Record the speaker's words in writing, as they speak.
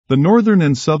The northern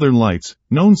and southern lights,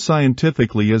 known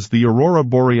scientifically as the aurora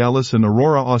borealis and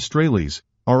aurora australis,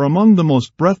 are among the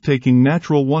most breathtaking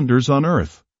natural wonders on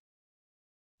Earth.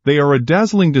 They are a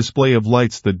dazzling display of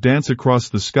lights that dance across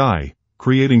the sky,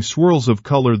 creating swirls of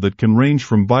color that can range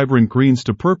from vibrant greens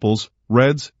to purples,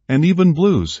 reds, and even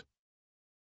blues.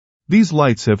 These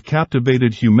lights have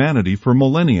captivated humanity for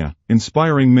millennia,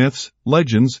 inspiring myths,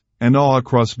 legends, and awe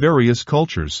across various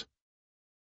cultures.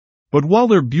 But while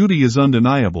their beauty is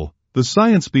undeniable, the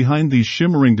science behind these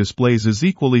shimmering displays is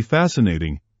equally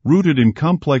fascinating, rooted in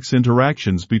complex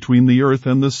interactions between the Earth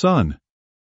and the Sun.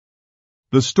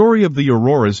 The story of the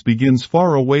auroras begins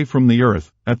far away from the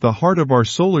Earth, at the heart of our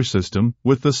solar system,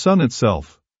 with the Sun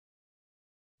itself.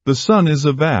 The Sun is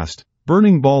a vast,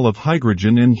 burning ball of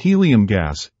hydrogen and helium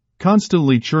gas,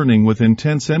 constantly churning with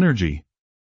intense energy.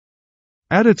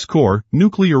 At its core,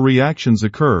 nuclear reactions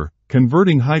occur,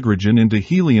 converting hydrogen into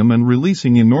helium and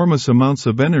releasing enormous amounts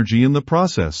of energy in the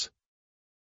process.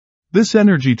 This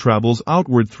energy travels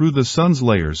outward through the Sun's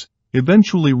layers,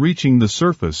 eventually reaching the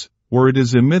surface, where it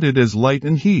is emitted as light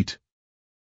and heat.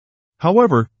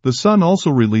 However, the Sun also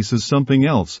releases something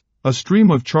else, a stream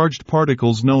of charged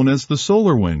particles known as the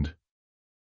solar wind.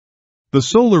 The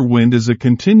solar wind is a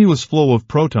continuous flow of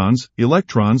protons,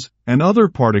 electrons, and other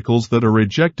particles that are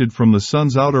ejected from the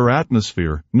Sun's outer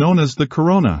atmosphere, known as the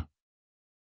corona.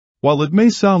 While it may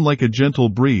sound like a gentle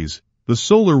breeze, the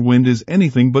solar wind is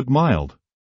anything but mild.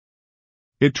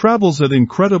 It travels at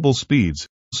incredible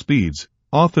speeds,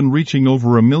 often reaching over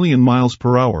 1 million miles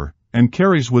per hour, and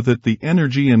carries with it the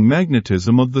energy and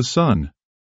magnetism of the Sun.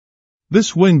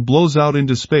 This wind blows out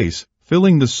into space,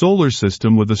 filling the solar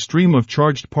system with a stream of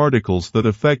charged particles that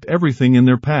affect everything in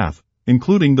their path,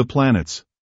 including the planets.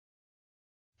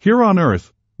 Here on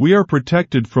Earth, we are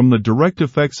protected from the direct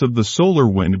effects of the solar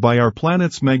wind by our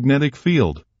planet's magnetic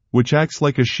field, which acts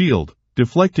like a shield,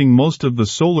 deflecting most of the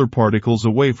solar particles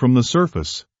away from the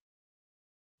surface.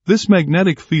 This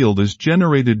magnetic field is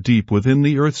generated deep within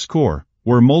the Earth's core,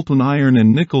 where molten iron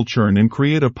and nickel churn and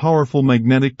create a powerful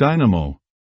magnetic dynamo.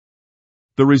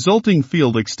 The resulting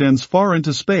field extends far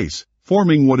into space,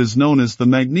 forming what is known as the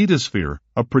magnetosphere,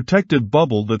 a protective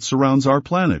bubble that surrounds our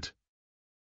planet.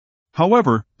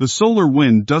 However, the solar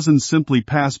wind doesn't simply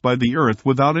pass by the Earth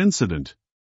without incident.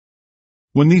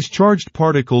 When these charged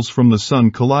particles from the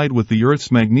Sun collide with the Earth's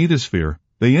magnetosphere,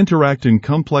 they interact in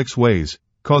complex ways,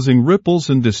 causing ripples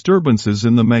and disturbances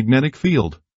in the magnetic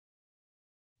field.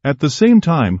 At the same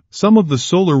time, some of the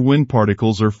solar wind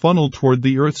particles are funneled toward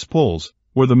the Earth's poles,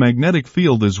 where the magnetic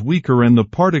field is weaker and the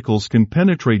particles can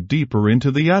penetrate deeper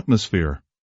into the atmosphere.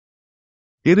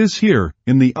 It is here,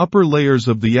 in the upper layers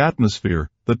of the atmosphere,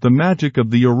 that the magic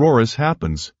of the auroras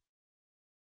happens.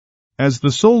 As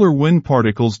the solar wind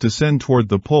particles descend toward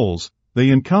the poles, they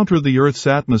encounter the Earth's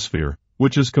atmosphere,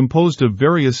 which is composed of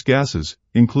various gases,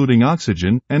 including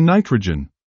oxygen and nitrogen.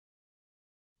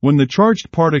 When the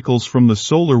charged particles from the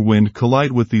solar wind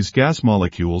collide with these gas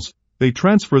molecules, they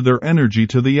transfer their energy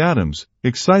to the atoms,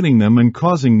 exciting them and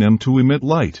causing them to emit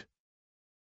light.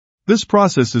 This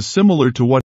process is similar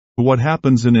to what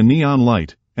happens in a neon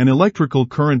light. An electrical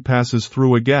current passes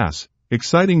through a gas,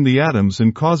 exciting the atoms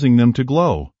and causing them to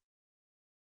glow.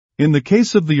 In the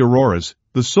case of the auroras,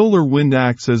 the solar wind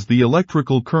acts as the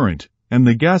electrical current, and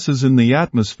the gases in the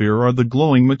atmosphere are the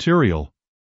glowing material.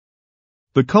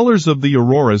 The colors of the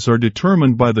auroras are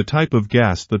determined by the type of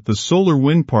gas that the solar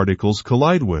wind particles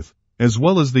collide with, as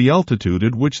well as the altitude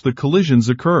at which the collisions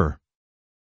occur.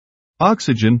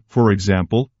 Oxygen, for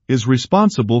example, is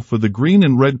responsible for the green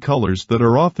and red colors that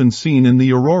are often seen in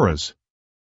the auroras.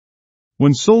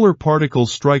 When solar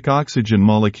particles strike oxygen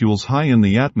molecules high in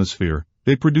the atmosphere,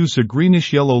 they produce a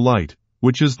greenish-yellow light,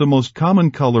 which is the most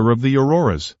common color of the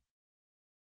auroras.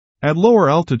 At lower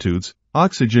altitudes,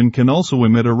 oxygen can also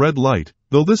emit a red light,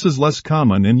 though this is less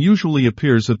common and usually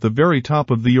appears at the very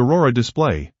top of the aurora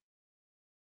display.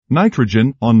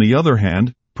 Nitrogen, on the other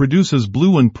hand, produces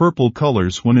blue and purple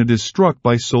colors when it is struck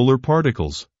by solar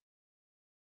particles.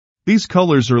 These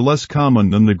colors are less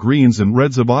common than the greens and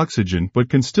reds of oxygen but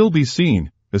can still be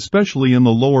seen, especially in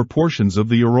the lower portions of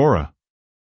the aurora.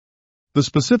 The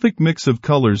specific mix of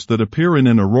colors that appear in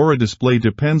an aurora display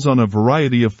depends on a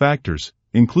variety of factors,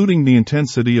 including the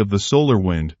intensity of the solar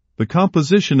wind, the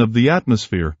composition of the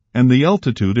atmosphere, and the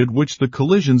altitude at which the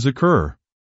collisions occur.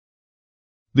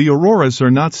 The auroras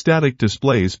are not static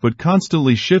displays but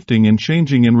constantly shifting and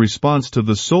changing in response to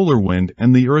the solar wind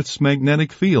and the Earth's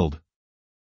magnetic field.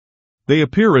 They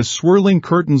appear as swirling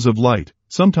curtains of light,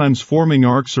 sometimes forming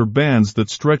arcs or bands that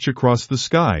stretch across the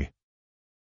sky.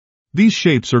 These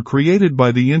shapes are created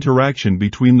by the interaction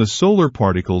between the solar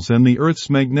particles and the Earth's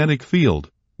magnetic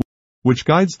field, which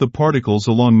guides the particles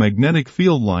along magnetic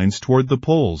field lines toward the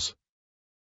poles.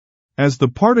 As the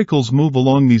particles move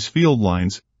along these field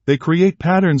lines, they create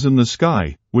patterns in the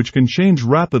sky, which can change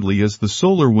rapidly as the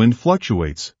solar wind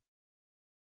fluctuates.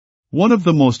 One of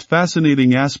the most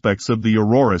fascinating aspects of the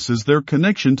auroras is their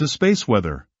connection to space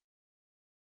weather.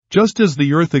 Just as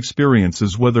the Earth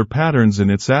experiences weather patterns in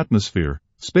its atmosphere,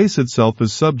 space itself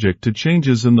is subject to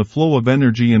changes in the flow of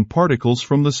energy and particles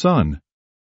from the Sun.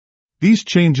 These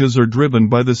changes are driven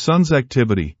by the Sun's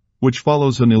activity, which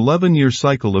follows an 11-year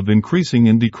cycle of increasing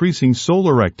and decreasing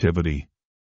solar activity.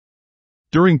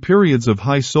 During periods of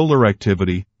high solar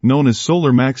activity, known as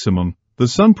solar maximum, the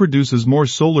Sun produces more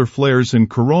solar flares and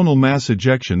coronal mass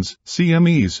ejections,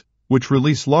 CMEs, which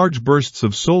release large bursts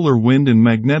of solar wind and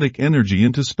magnetic energy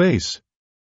into space.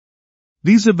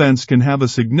 These events can have a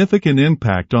significant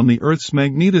impact on the Earth's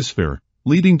magnetosphere,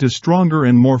 leading to stronger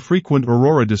and more frequent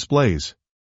aurora displays.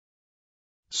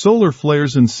 Solar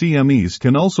flares and CMEs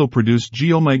can also produce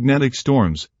geomagnetic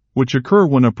storms, which occur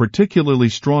when a particularly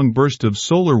strong burst of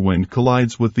solar wind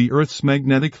collides with the Earth's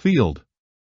magnetic field.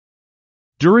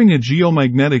 During a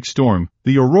geomagnetic storm,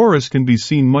 the auroras can be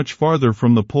seen much farther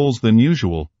from the poles than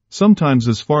usual, sometimes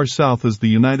as far south as the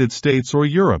United States or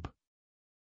Europe.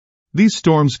 These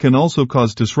storms can also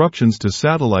cause disruptions to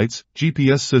satellites,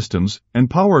 GPS systems, and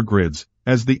power grids,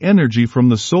 as the energy from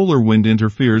the solar wind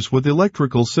interferes with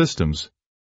electrical systems.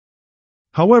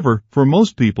 However, for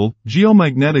most people,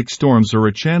 geomagnetic storms are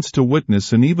a chance to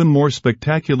witness an even more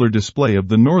spectacular display of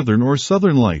the northern or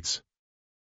southern lights.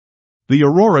 The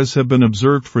auroras have been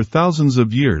observed for thousands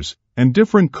of years, and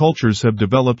different cultures have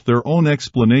developed their own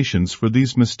explanations for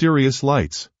these mysterious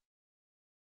lights.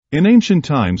 In ancient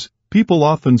times, people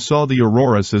often saw the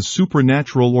auroras as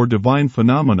supernatural or divine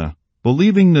phenomena,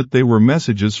 believing that they were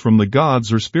messages from the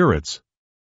gods or spirits.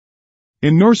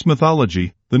 In Norse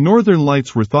mythology, the northern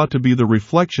lights were thought to be the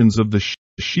reflections of the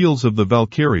shields of the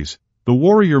Valkyries, the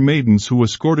warrior maidens who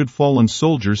escorted fallen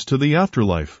soldiers to the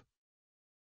afterlife.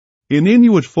 In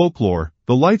Inuit folklore,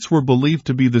 the lights were believed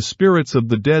to be the spirits of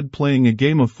the dead playing a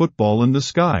game of football in the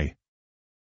sky.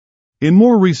 In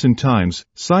more recent times,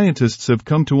 scientists have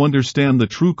come to understand the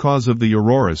true cause of the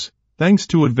auroras, thanks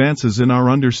to advances in our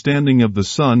understanding of the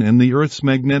Sun and the Earth's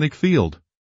magnetic field.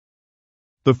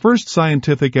 The first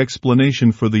scientific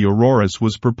explanation for the auroras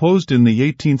was proposed in the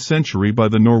 18th century by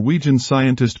the Norwegian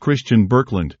scientist Christian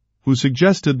Birkeland, who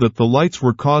suggested that the lights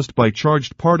were caused by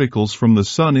charged particles from the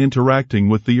Sun interacting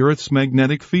with the Earth's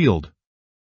magnetic field.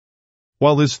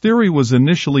 While his theory was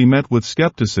initially met with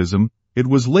skepticism, it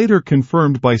was later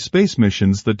confirmed by space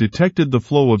missions that detected the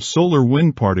flow of solar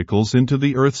wind particles into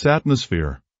the Earth's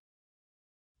atmosphere.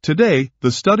 Today,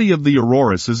 the study of the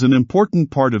auroras is an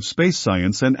important part of space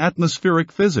science and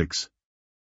atmospheric physics.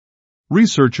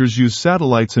 Researchers use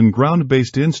satellites and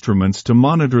ground-based instruments to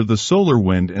monitor the solar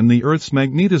wind and the Earth's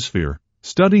magnetosphere,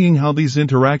 studying how these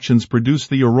interactions produce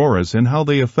the auroras and how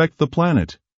they affect the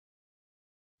planet.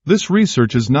 This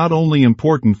research is not only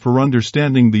important for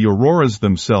understanding the auroras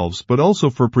themselves but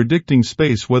also for predicting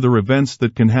space weather events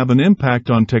that can have an impact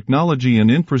on technology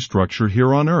and infrastructure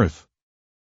here on Earth.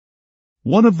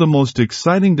 One of the most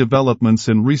exciting developments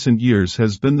in recent years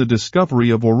has been the discovery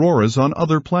of auroras on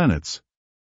other planets.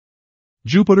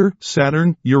 Jupiter,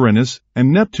 Saturn, Uranus,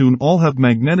 and Neptune all have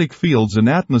magnetic fields and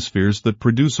atmospheres that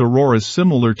produce auroras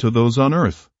similar to those on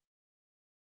Earth.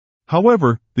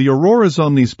 However, the auroras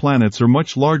on these planets are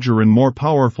much larger and more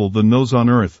powerful than those on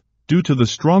Earth, due to the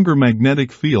stronger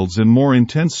magnetic fields and more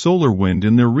intense solar wind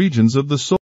in their regions of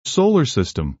the solar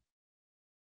system.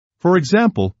 For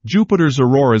example, Jupiter's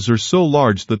auroras are so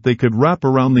large that they could wrap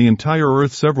around the entire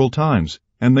Earth several times,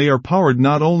 and they are powered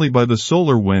not only by the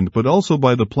solar wind but also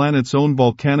by the planet's own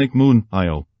volcanic moon,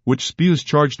 Io, which spews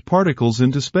charged particles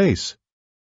into space.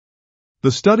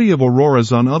 The study of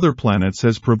auroras on other planets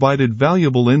has provided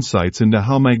valuable insights into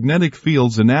how magnetic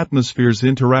fields and atmospheres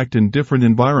interact in different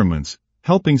environments,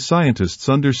 helping scientists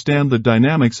understand the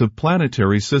dynamics of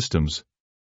planetary systems.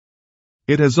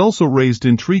 It has also raised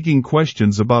intriguing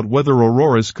questions about whether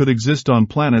auroras could exist on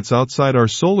planets outside our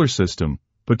solar system,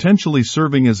 potentially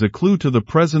serving as a clue to the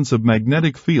presence of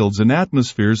magnetic fields and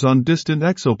atmospheres on distant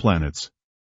exoplanets.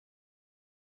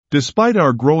 Despite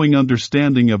our growing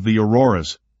understanding of the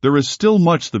auroras, there is still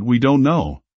much that we don't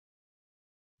know.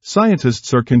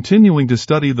 Scientists are continuing to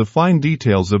study the fine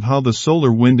details of how the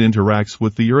solar wind interacts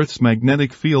with the Earth's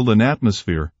magnetic field and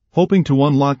atmosphere, hoping to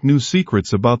unlock new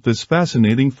secrets about this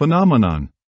fascinating phenomenon.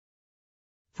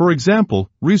 For example,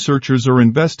 researchers are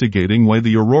investigating why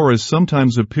the auroras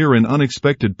sometimes appear in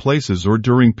unexpected places or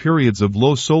during periods of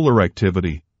low solar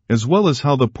activity, as well as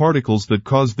how the particles that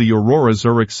cause the auroras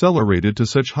are accelerated to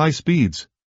such high speeds.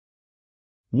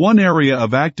 One area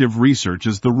of active research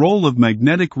is the role of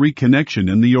magnetic reconnection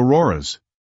in the auroras.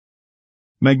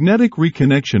 Magnetic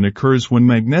reconnection occurs when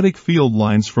magnetic field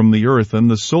lines from the Earth and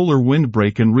the solar wind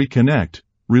break and reconnect,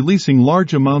 releasing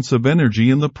large amounts of energy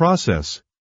in the process.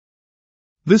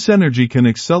 This energy can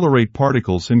accelerate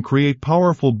particles and create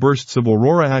powerful bursts of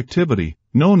aurora activity,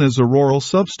 known as auroral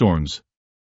substorms.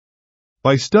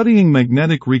 By studying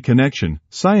magnetic reconnection,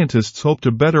 scientists hope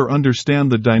to better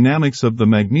understand the dynamics of the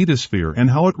magnetosphere and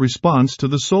how it responds to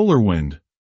the solar wind.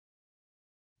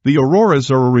 The auroras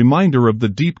are a reminder of the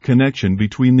deep connection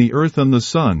between the Earth and the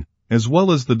Sun, as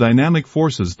well as the dynamic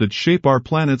forces that shape our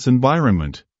planet's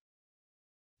environment.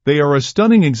 They are a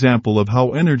stunning example of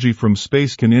how energy from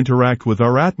space can interact with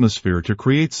our atmosphere to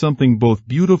create something both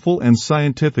beautiful and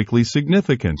scientifically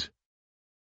significant.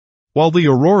 While the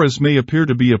auroras may appear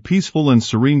to be a peaceful and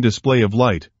serene display of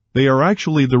light, they are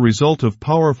actually the result of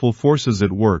powerful forces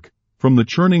at work, from the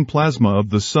churning plasma of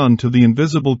the Sun to the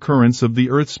invisible currents of the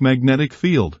Earth's magnetic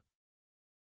field.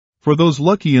 For those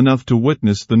lucky enough to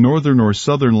witness the northern or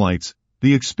southern lights,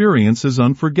 the experience is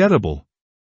unforgettable.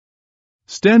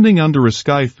 Standing under a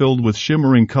sky filled with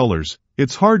shimmering colors,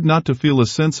 it's hard not to feel a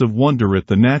sense of wonder at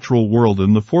the natural world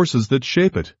and the forces that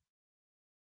shape it.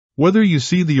 Whether you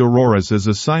see the auroras as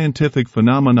a scientific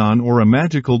phenomenon or a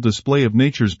magical display of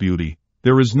nature's beauty,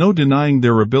 there is no denying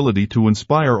their ability to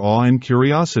inspire awe and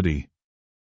curiosity.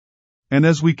 And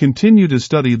as we continue to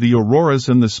study the auroras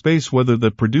and the space weather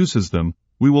that produces them,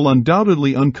 we will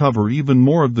undoubtedly uncover even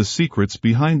more of the secrets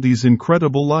behind these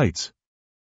incredible lights.